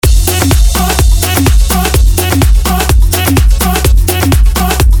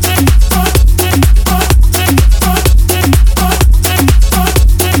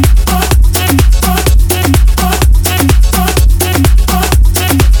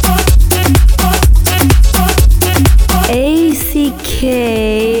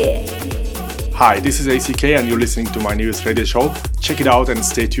Hi, this is ACK and you're listening to my newest radio show. Check it out and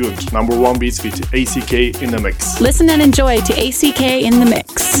stay tuned. Number one beats with ACK in the mix. Listen and enjoy to ACK in the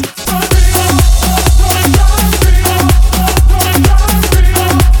mix.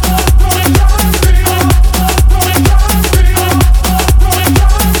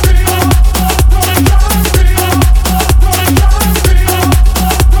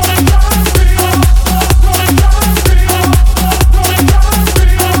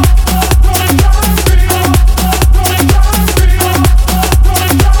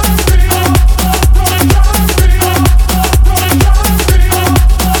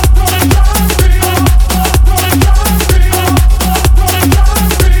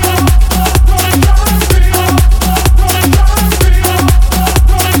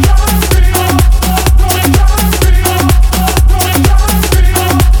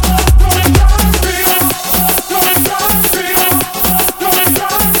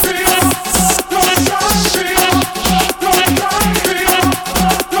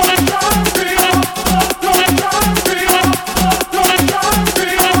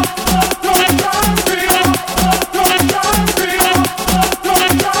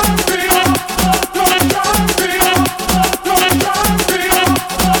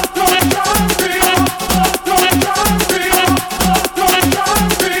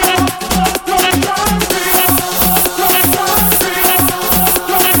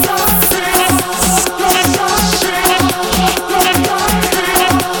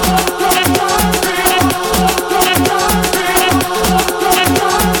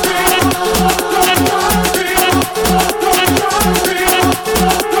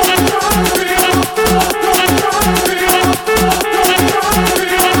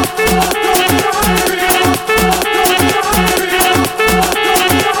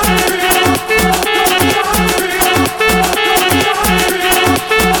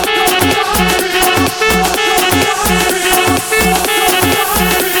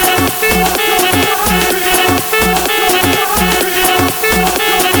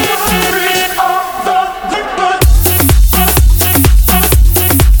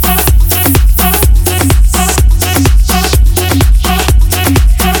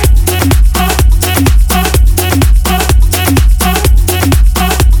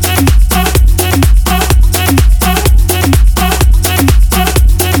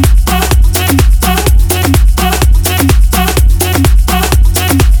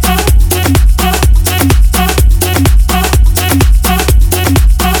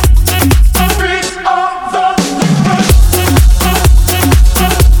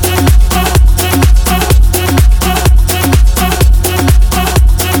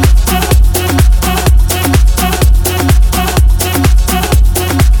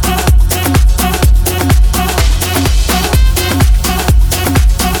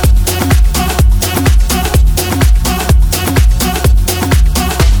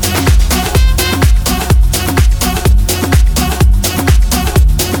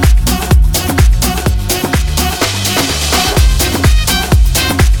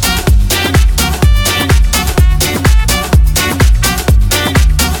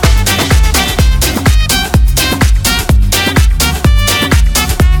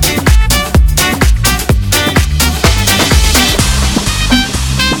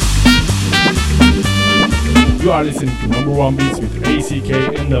 You are listening to Number One Beats with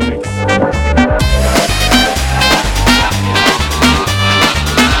ACK in the mix.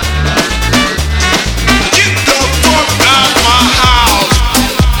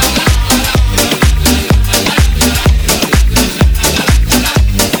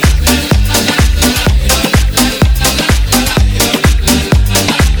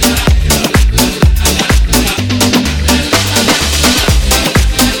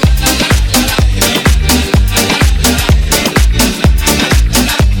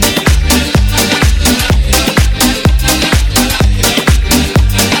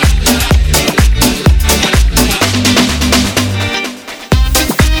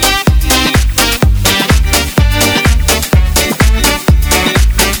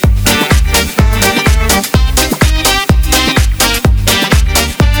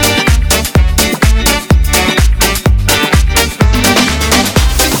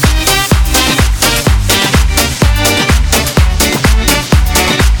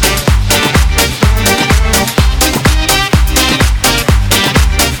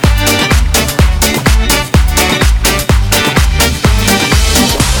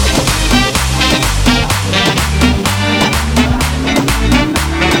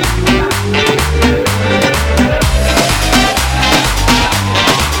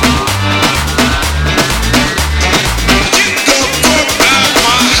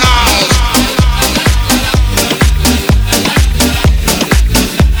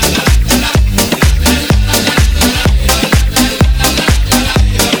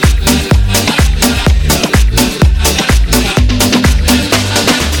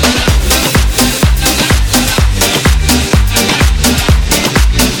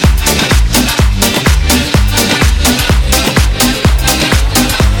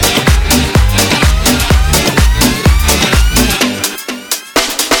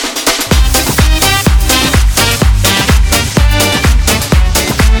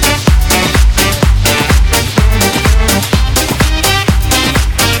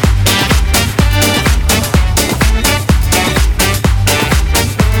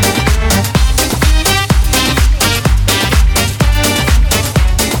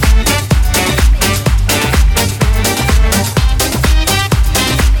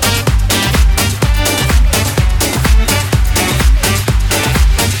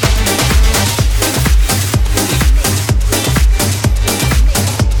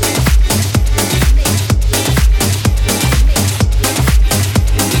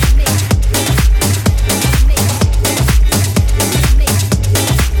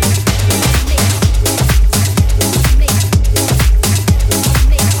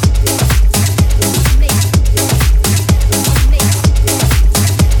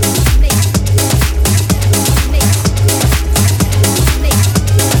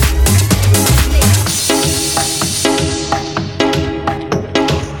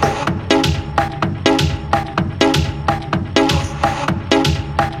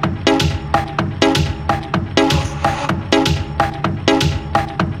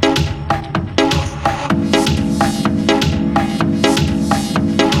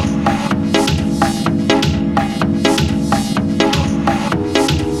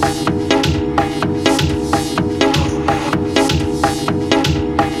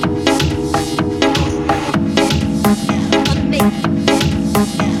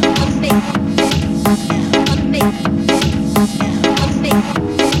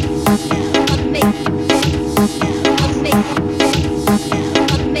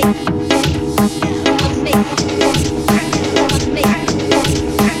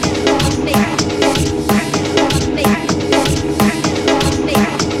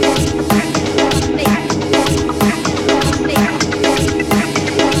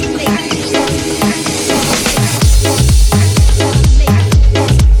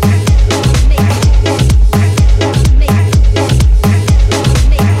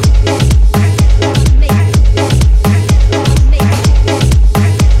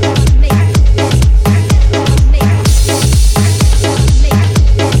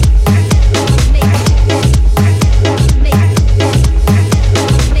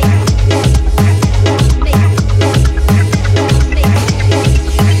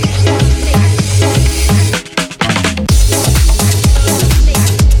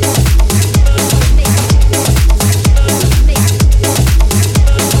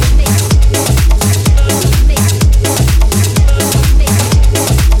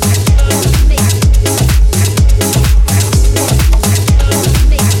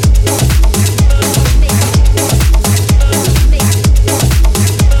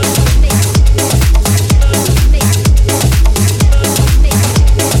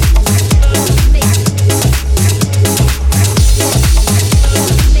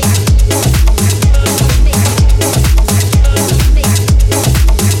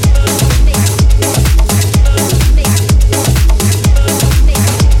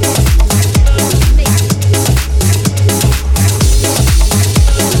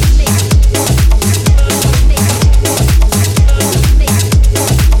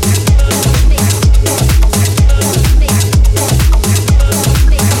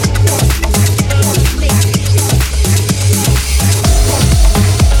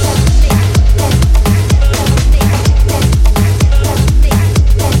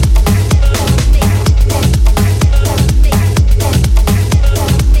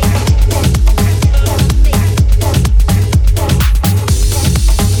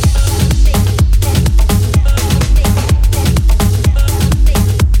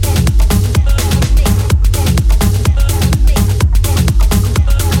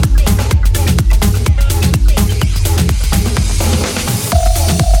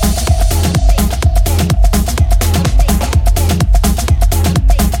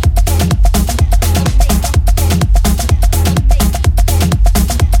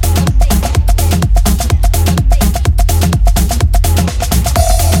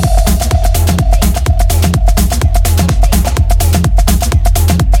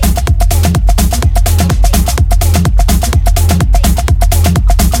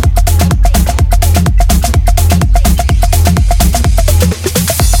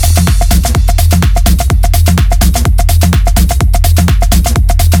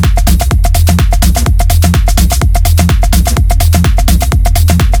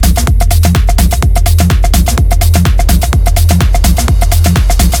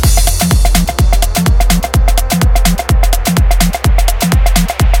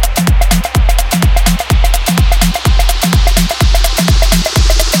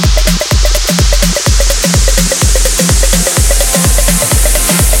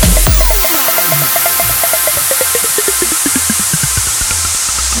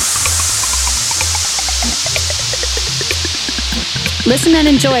 Listen and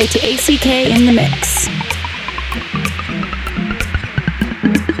enjoy to ACK in the Mix.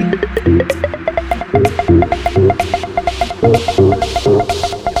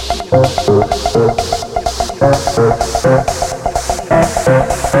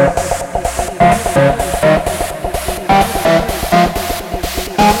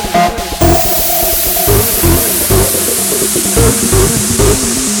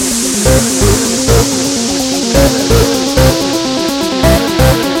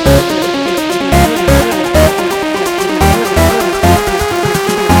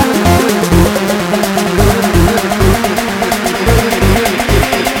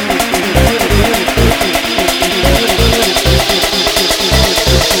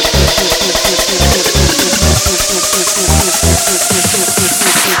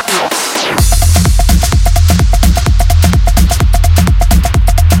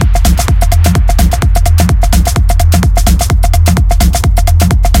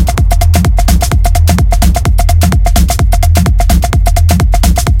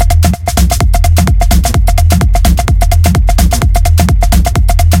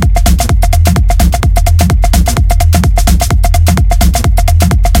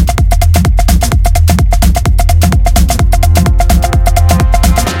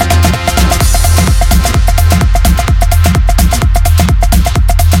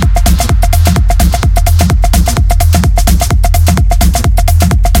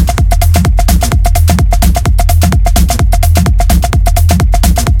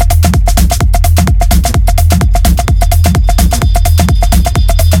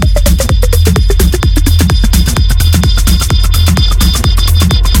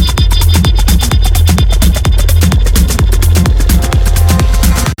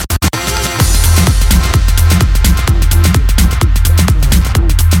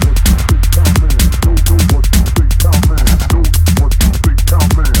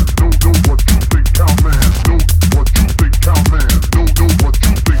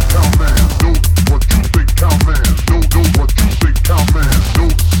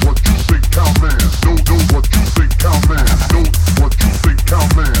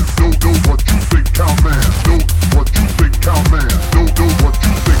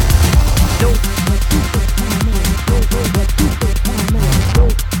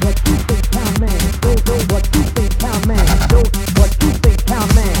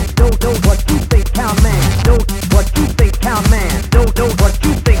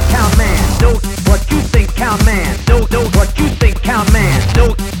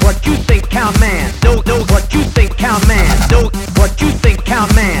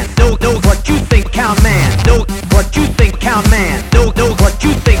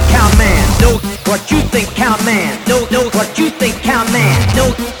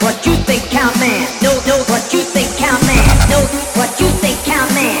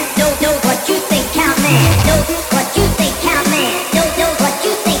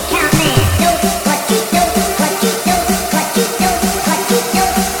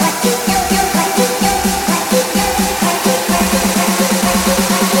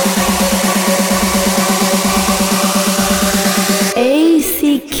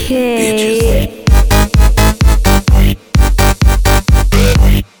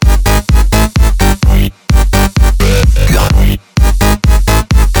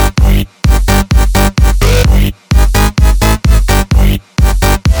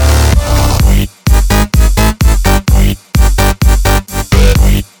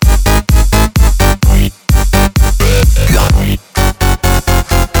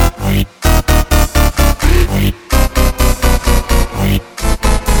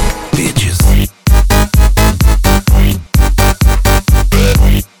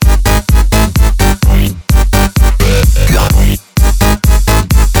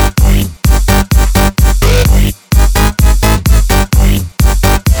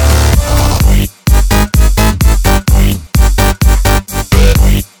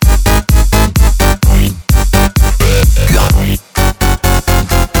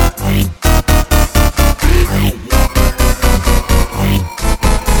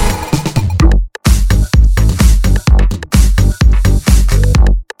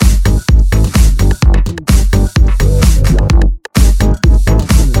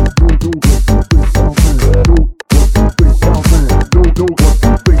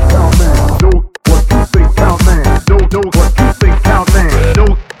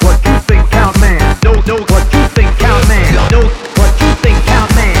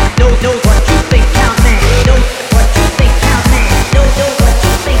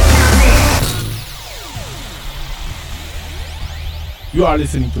 You are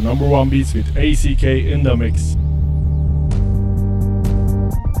listening to Number One Beats with ACK in the Mix.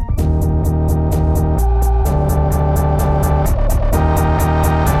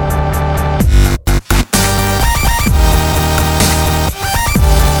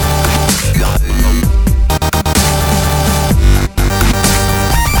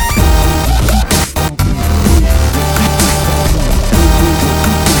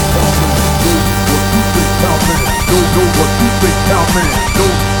 Know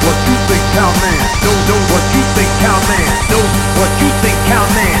what you think, cowman. Know what you think, cowman. Know what you think,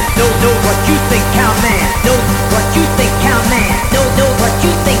 cowman. Know what you think, cowman. Know what you think, cowman. Know what you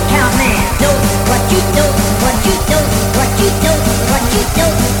think, cowman. Know what you know, what you know, what you know, what you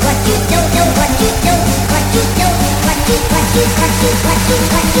know, what you know, know what you know, what you know, what you what you what you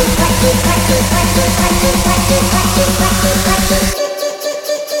what you what you what you what you what you what you what you what you what you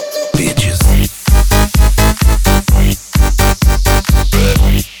bitches.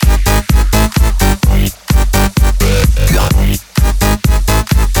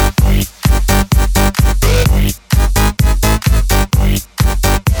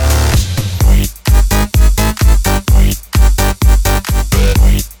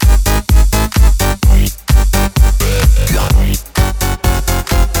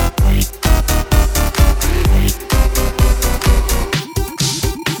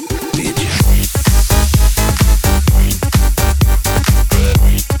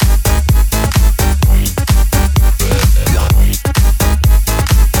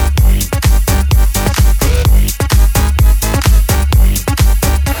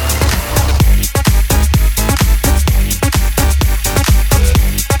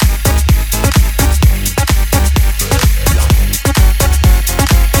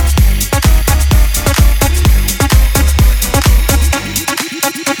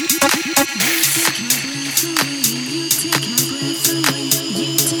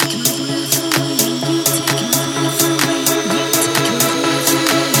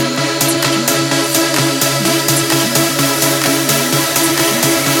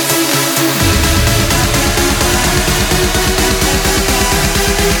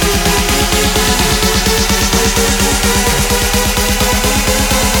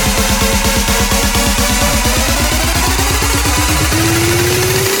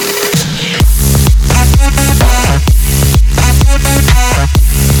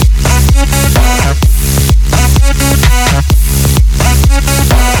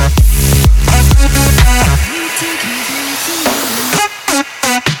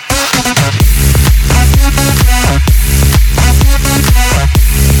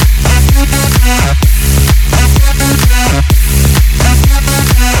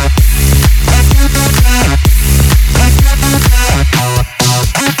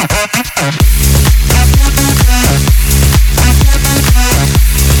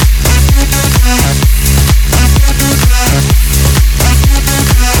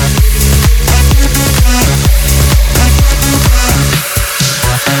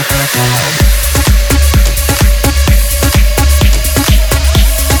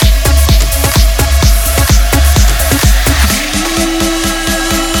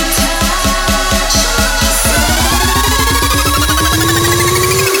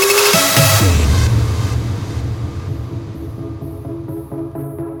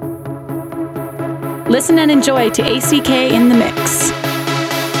 Listen and enjoy to ACK in the Mix.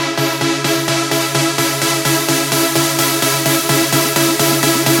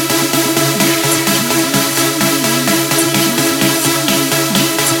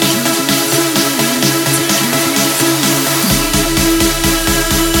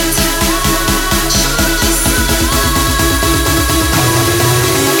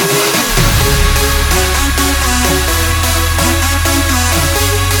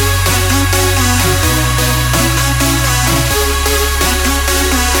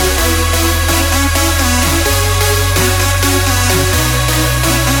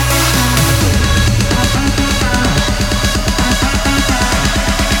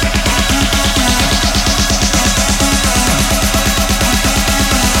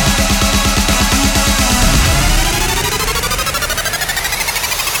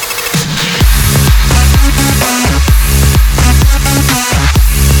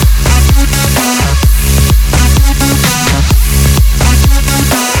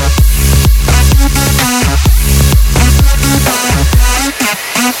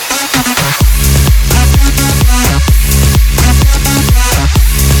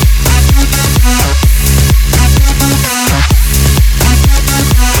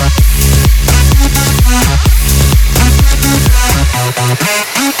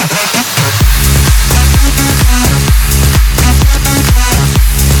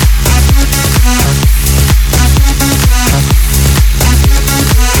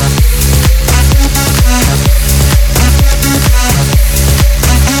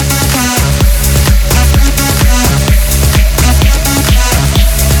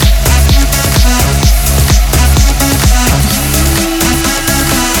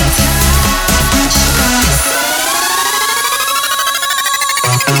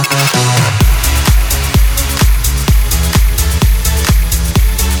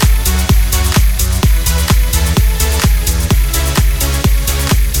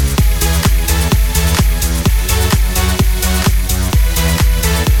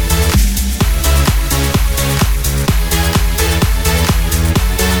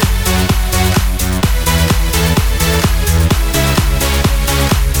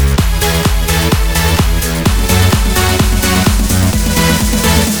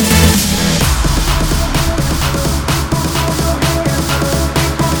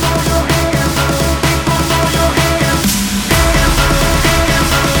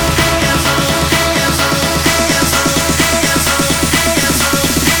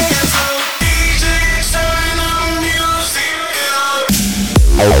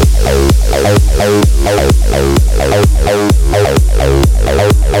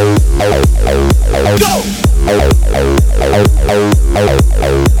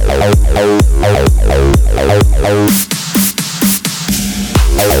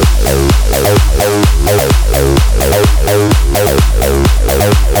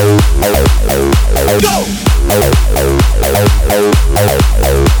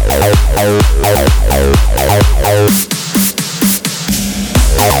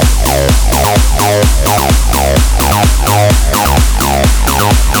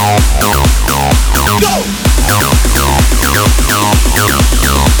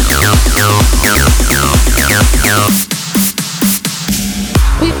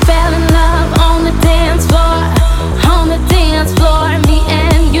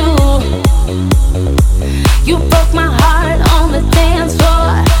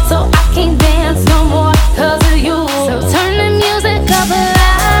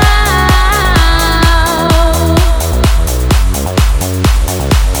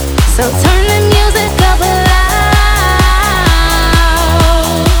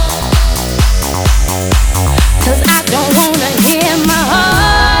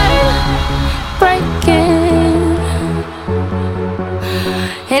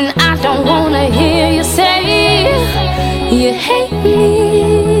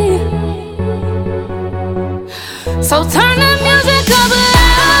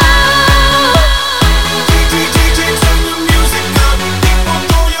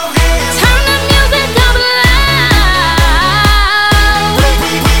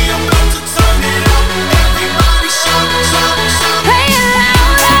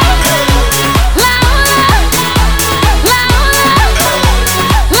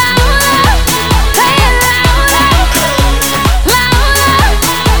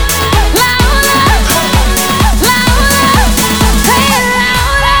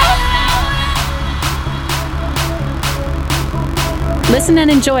 Listen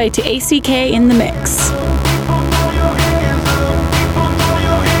and enjoy to ACK in the Mix.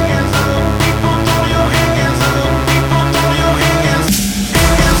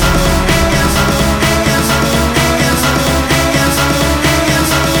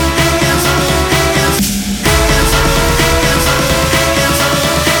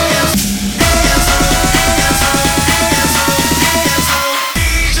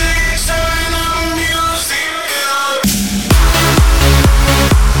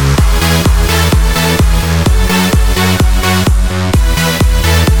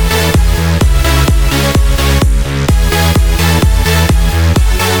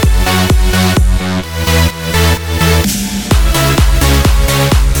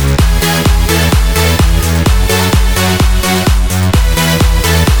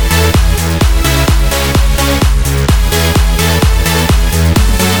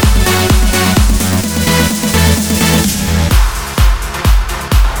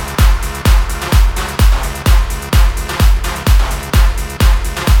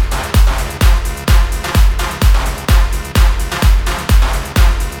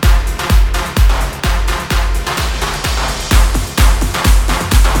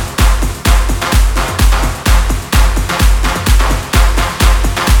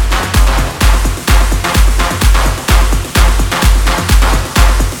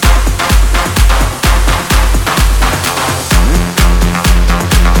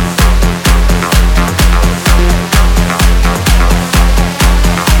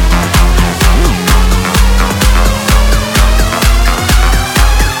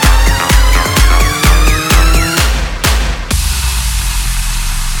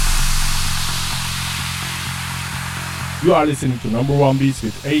 You are listening to Number One Beats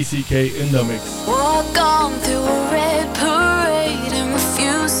with ACK in the Mix. Walk on through a red parade and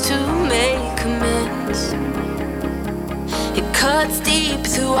refuse to make amends. It cuts deep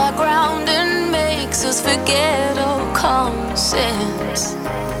through our ground and makes us forget all common sense.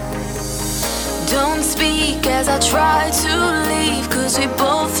 Don't speak as I try to leave, 'cause we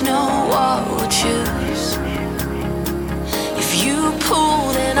both know what we'll choose. If you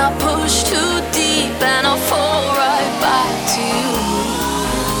pull, then I push too deep and I'll fall right back to you.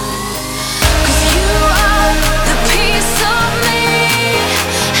 'Cause you are the piece of me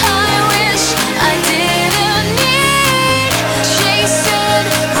I wish I didn't need. Chasing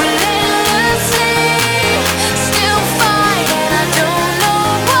relentlessly, still fighting, I don't know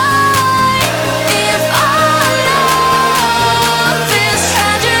why. If our love is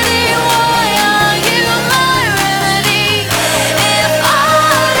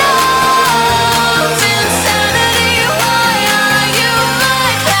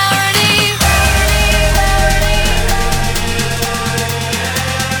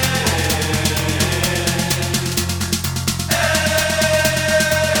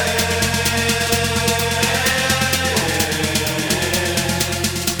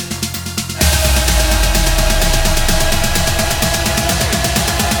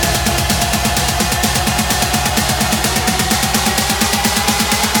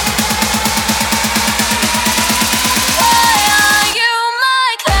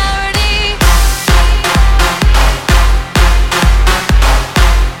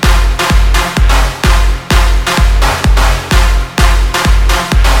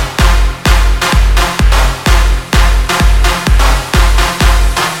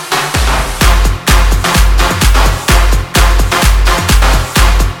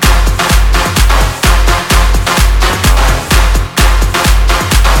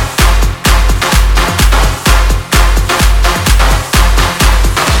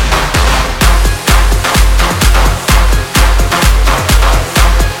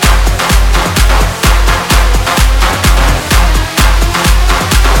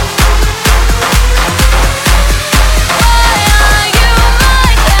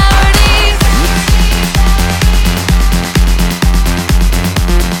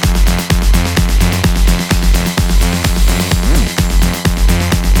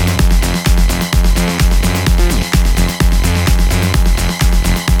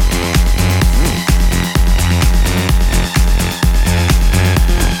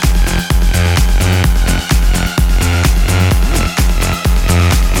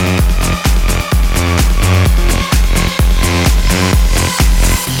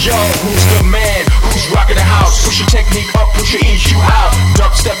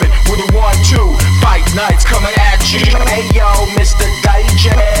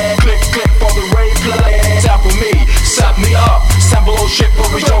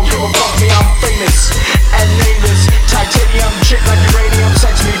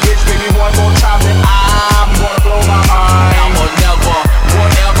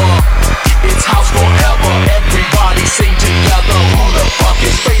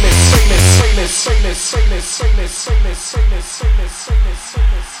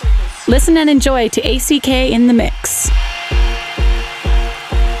Listen and enjoy to ACK in the Mix.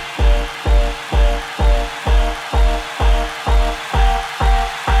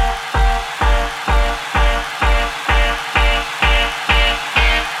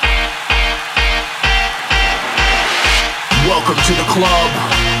 Welcome to the club,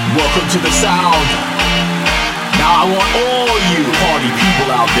 welcome to the sound. Now I want all you party people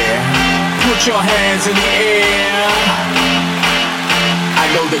out there, put your hands in the air.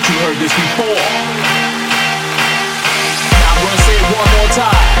 I know that you heard this before. Now I'm gonna say it one more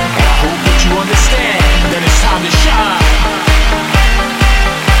time, and I hope that you understand that it's time to shine.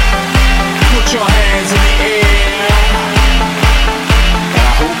 Put your hands in the air, and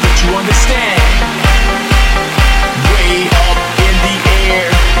I hope that you understand. Way up in the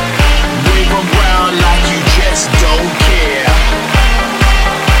air, wave them round like you just don't care.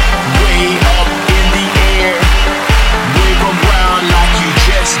 Way up in the air, wave them round like you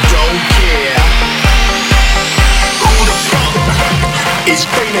just don't care. Who the fuck is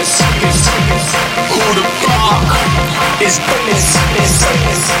famous? Who the fuck is famous?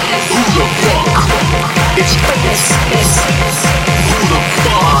 Who the fuck is famous? Who the fuck is famous? Who the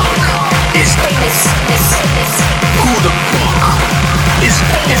fuck is famous? Who the fuck is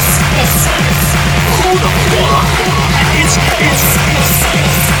famous? Who the fuck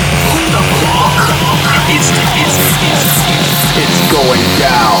is famous? It's going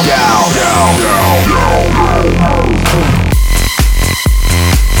down, down, down, down, down, down.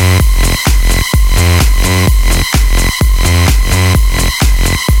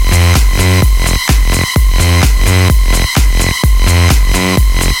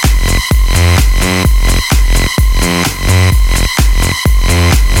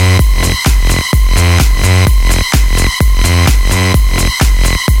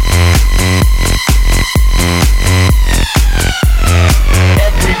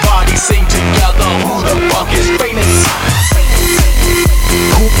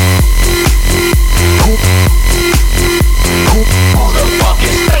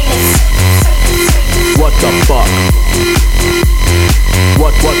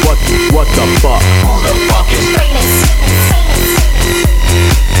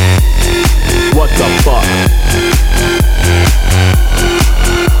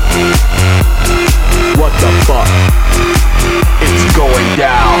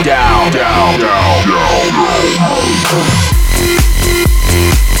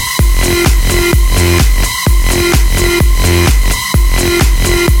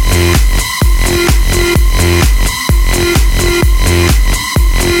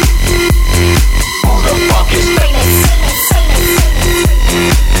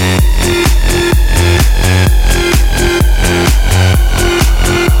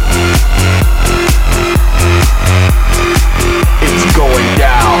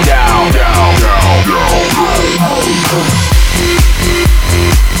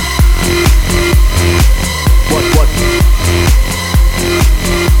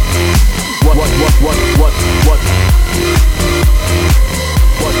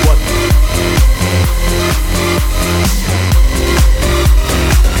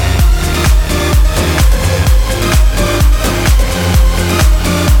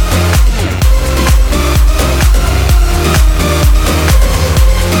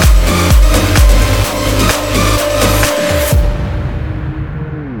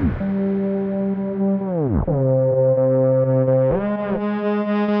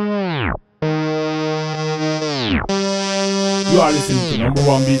 You are listening to Number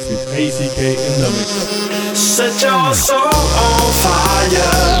One Beats with ACK in the Mix. Set your soul on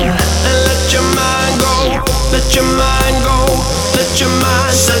fire and let your mind go, let your mind go, let your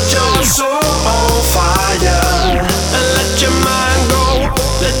mind. Set your soul on fire and let your mind go,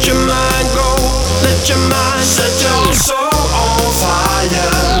 let your mind go, let your mind. Set your soul on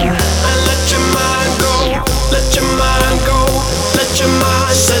fire and let your mind go, let your mind go, let your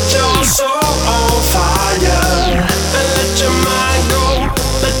mind. Set your soul on fire and let your mind go,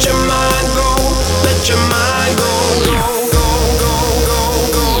 let your mind go, let your mind go.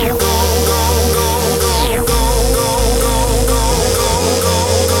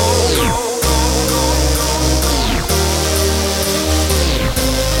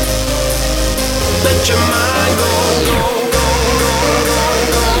 Let your mind go.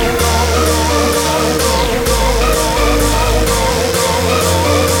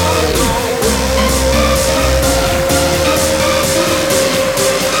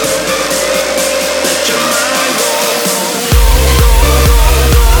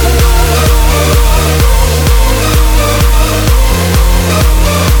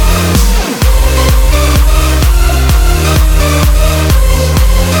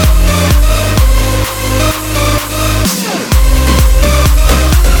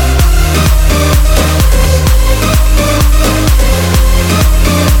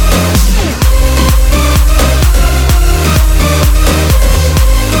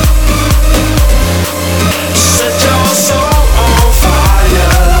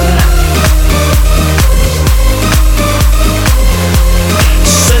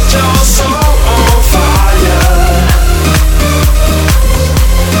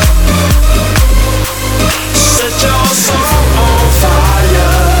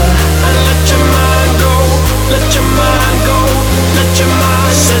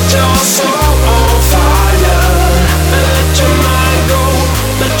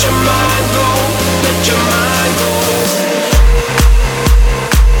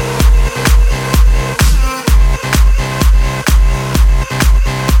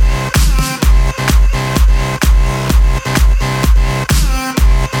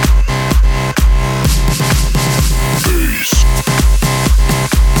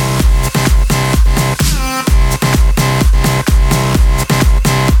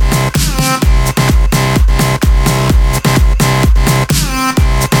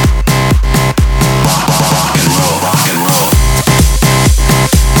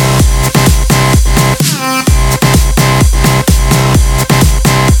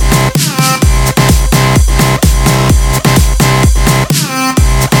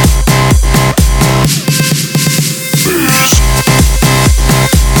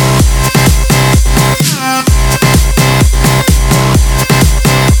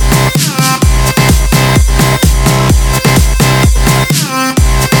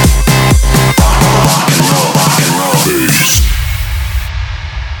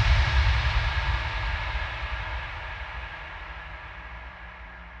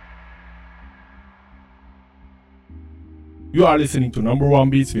 You are listening to Number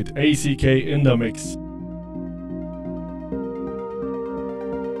One Beats with ACK in the mix.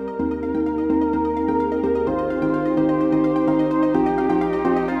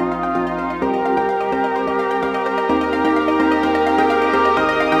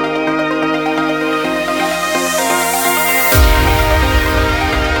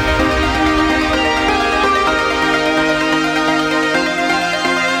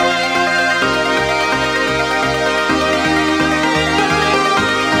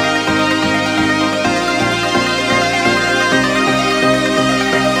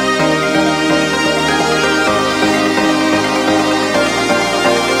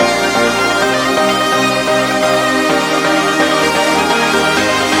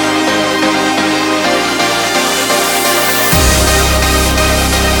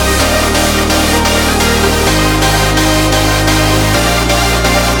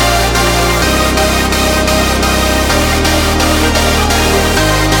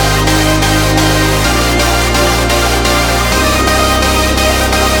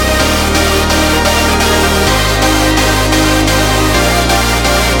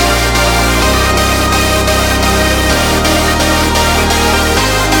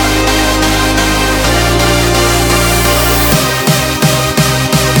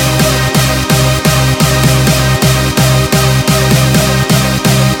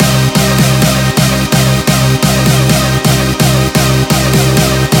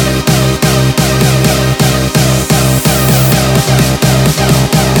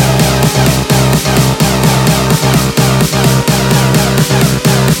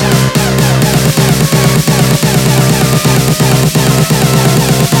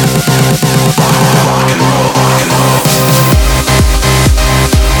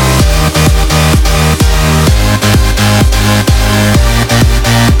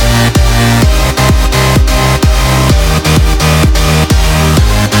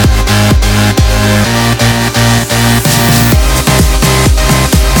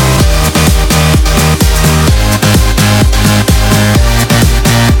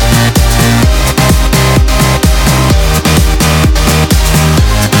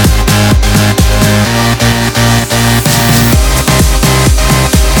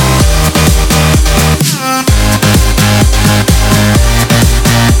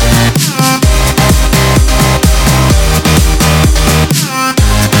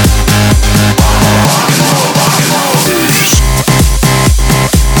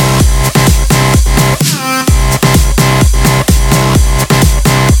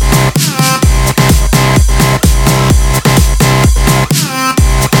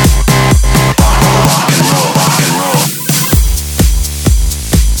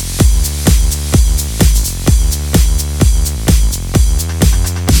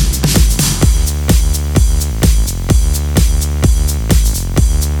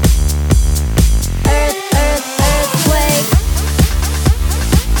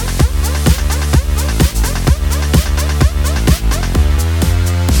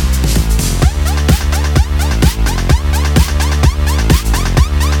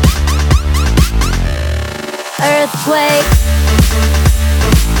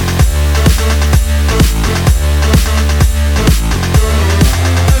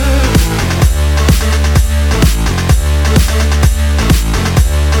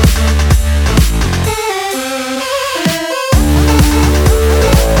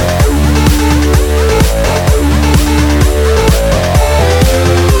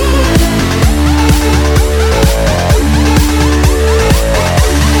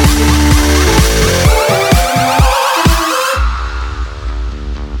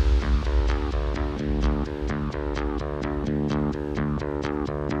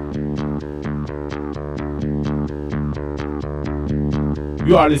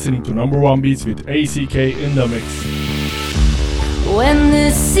 You are listening to Number One Beats with ACK in the mix. When the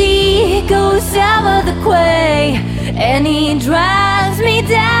sea goes over the quay and he drives me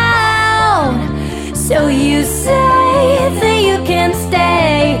down, so you say that you can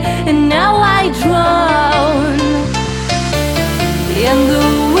stay, and now I drown, and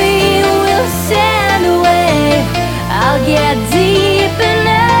the wind will send away. I'll get deep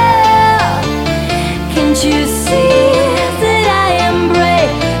enough. Can't you see that I am brave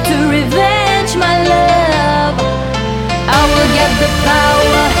to revenge my love? I will get the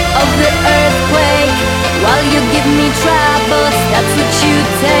power of the earthquake while you give me troubles, that's what you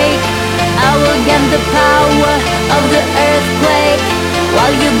take. I will get the power of the earthquake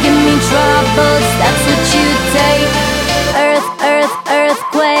while you give me troubles, that's what you take. Earth, earth,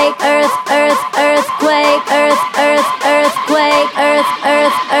 earthquake, earth, earth, earthquake, earth, earth, earthquake, earth,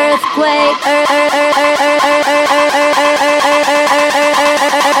 earth, earthquake, earth, earth, earth, earth, earth, earth, earth, earth, earth.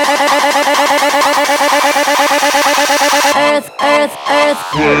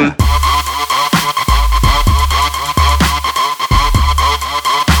 Earthquake.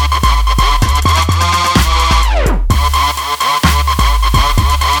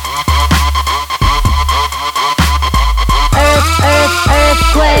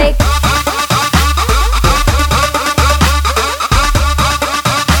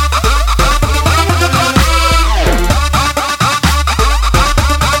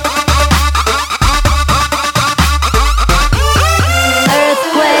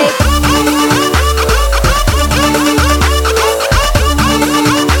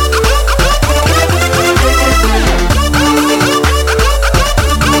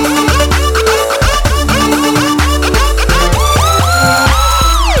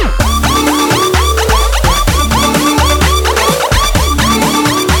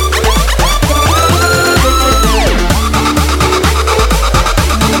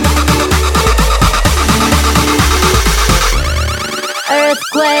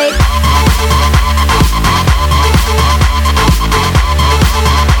 Earthquake.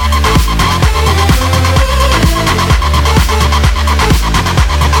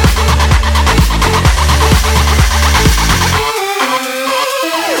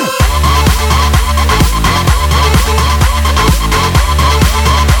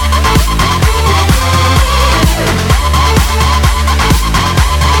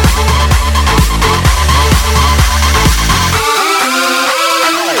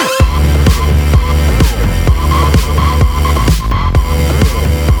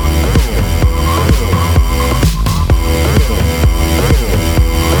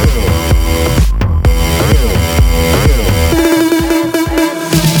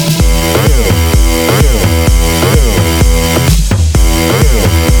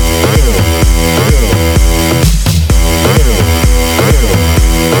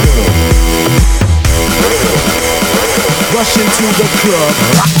 Rush into the club.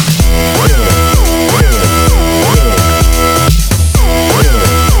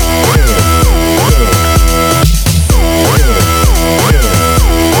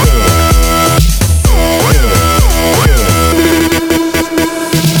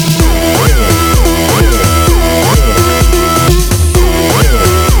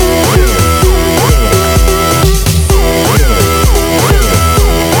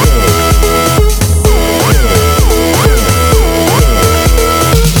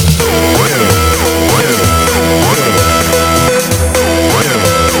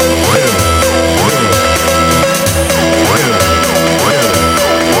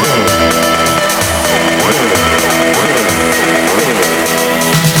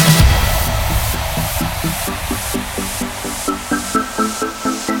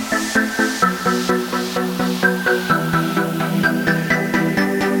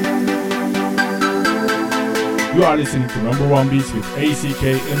 You are listening to Number One Beats with ACK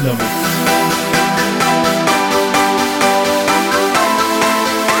in the mix.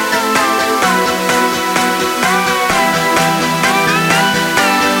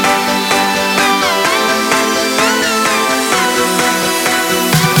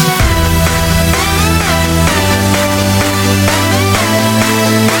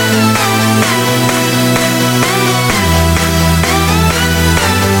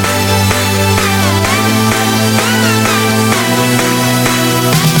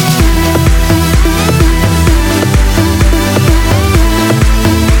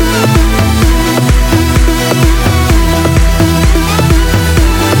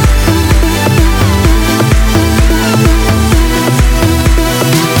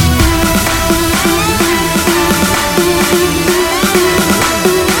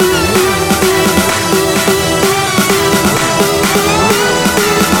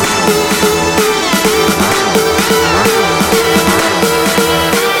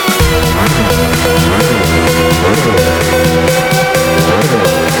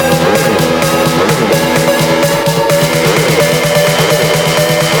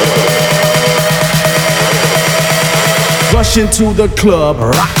 Rush into the club.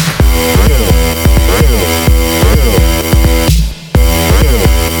 Rock.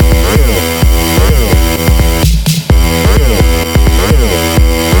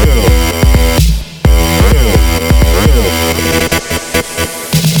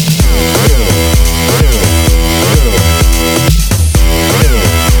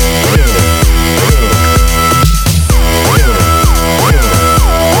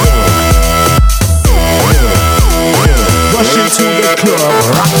 Rush into the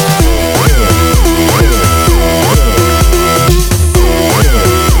club. Rock.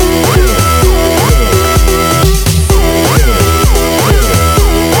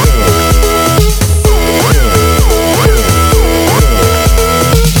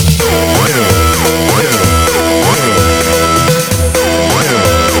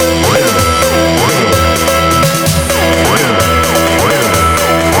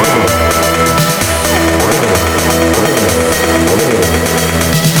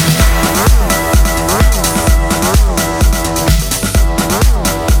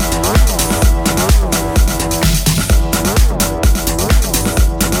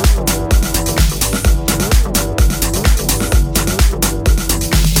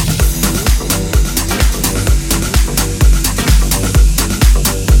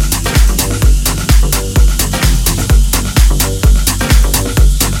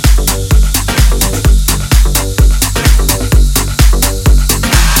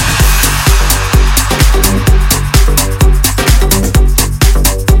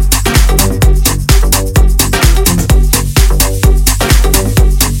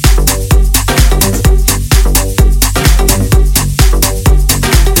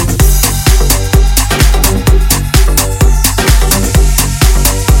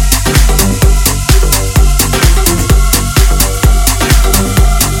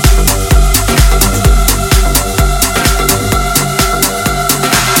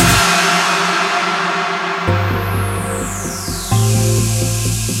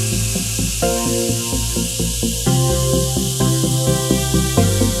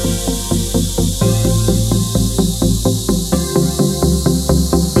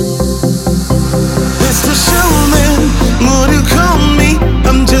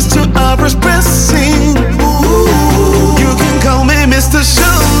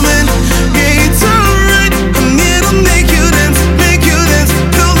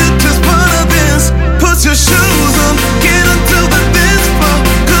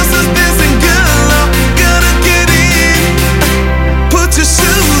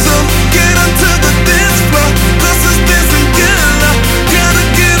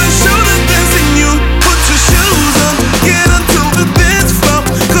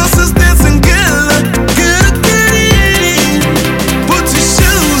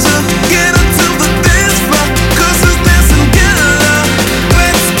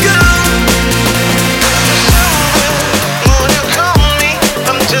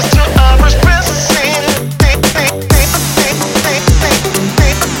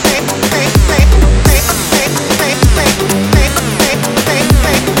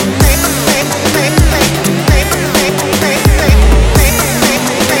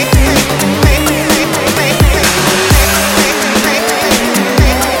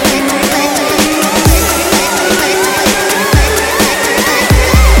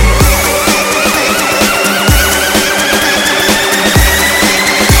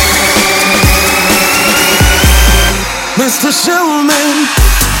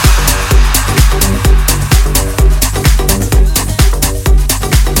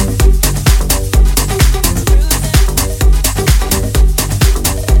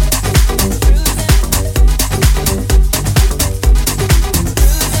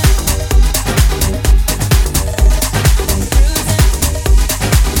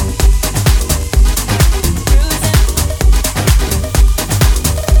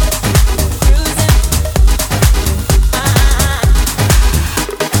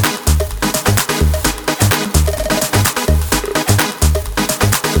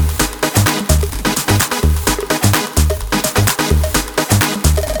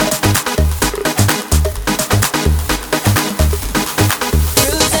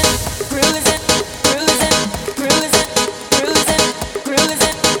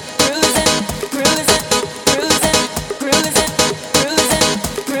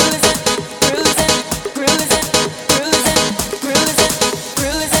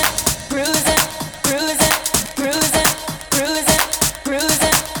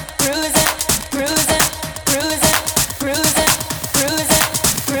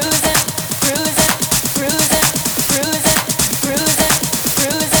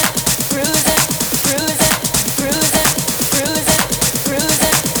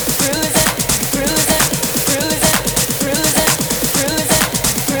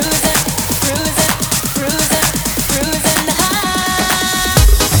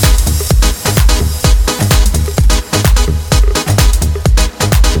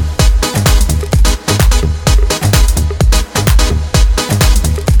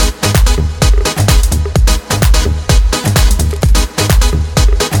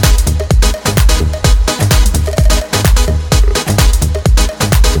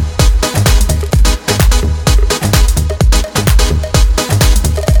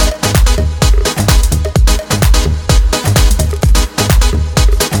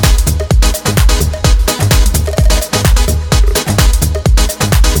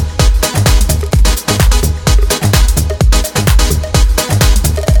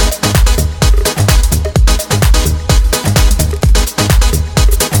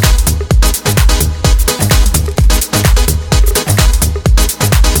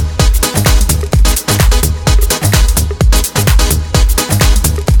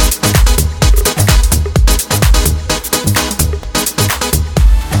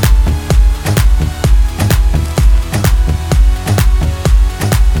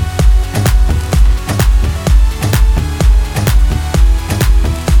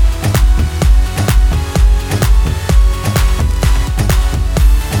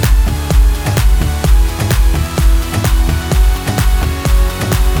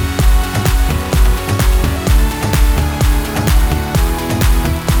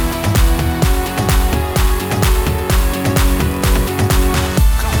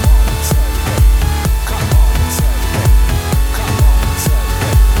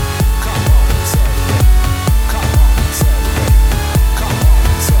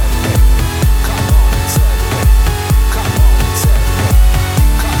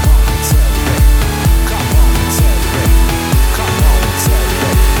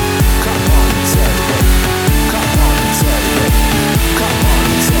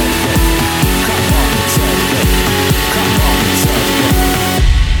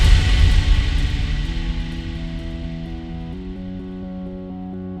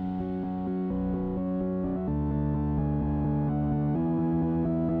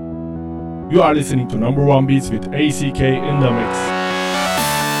 You are listening to Number One Beats with ACK in the mix.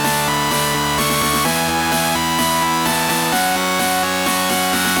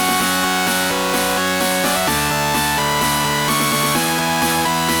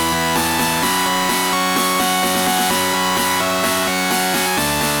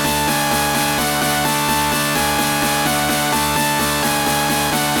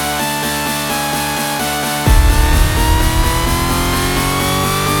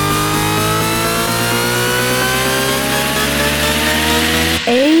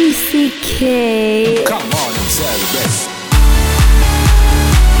 ACK. Come on and celebrate.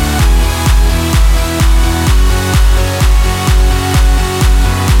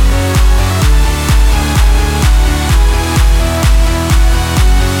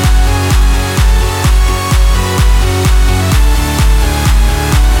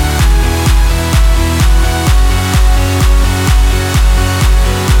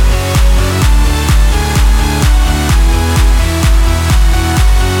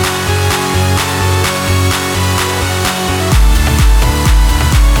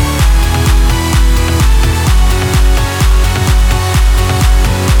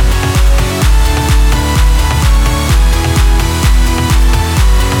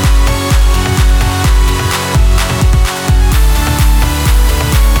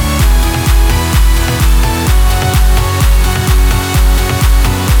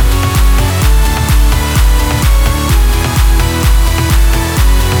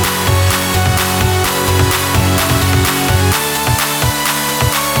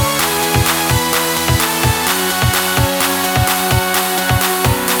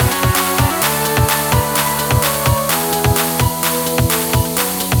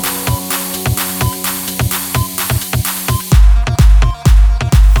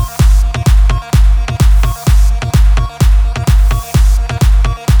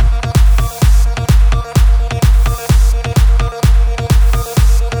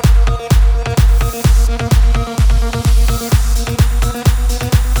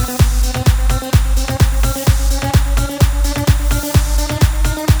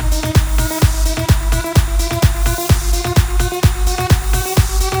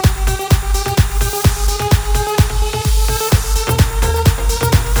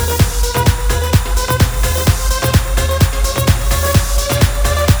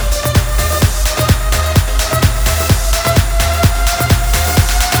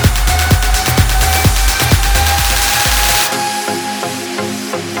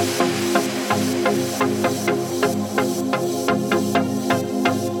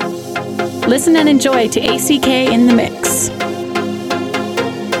 Listen and enjoy to ACK in the mix.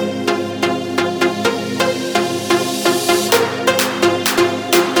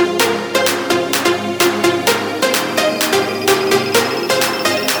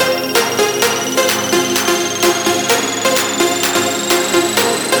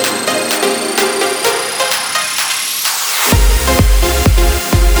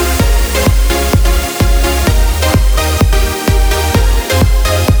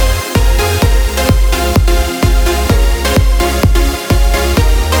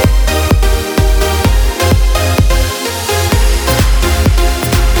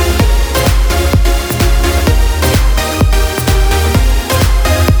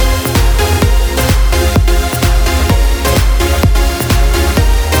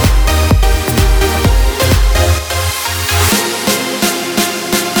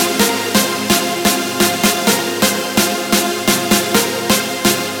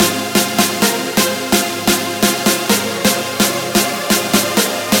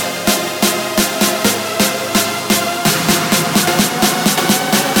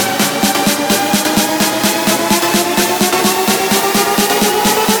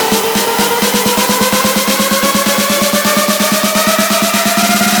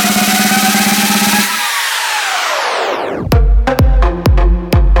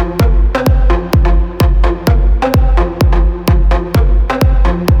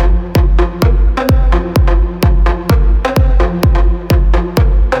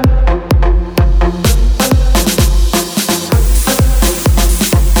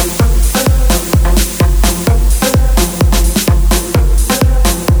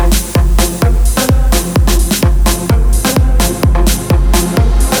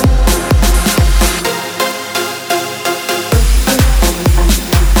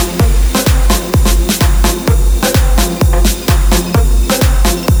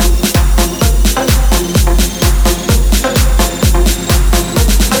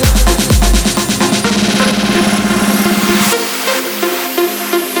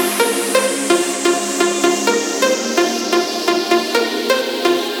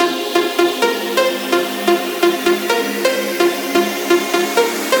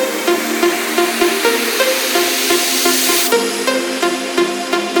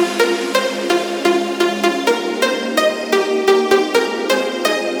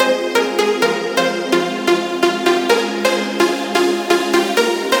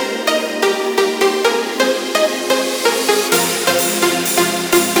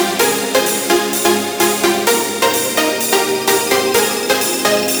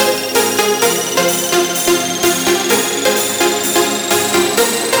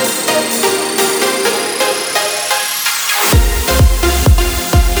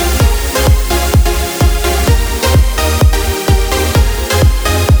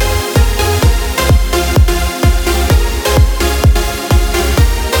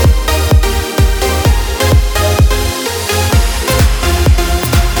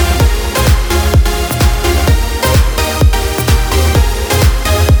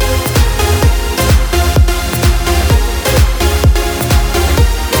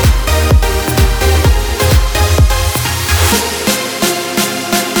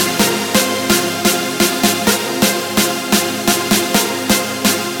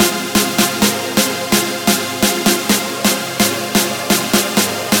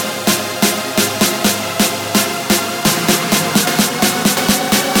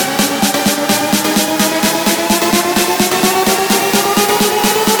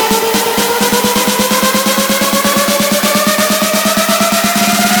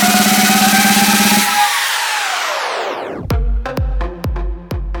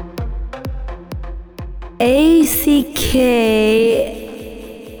 ACK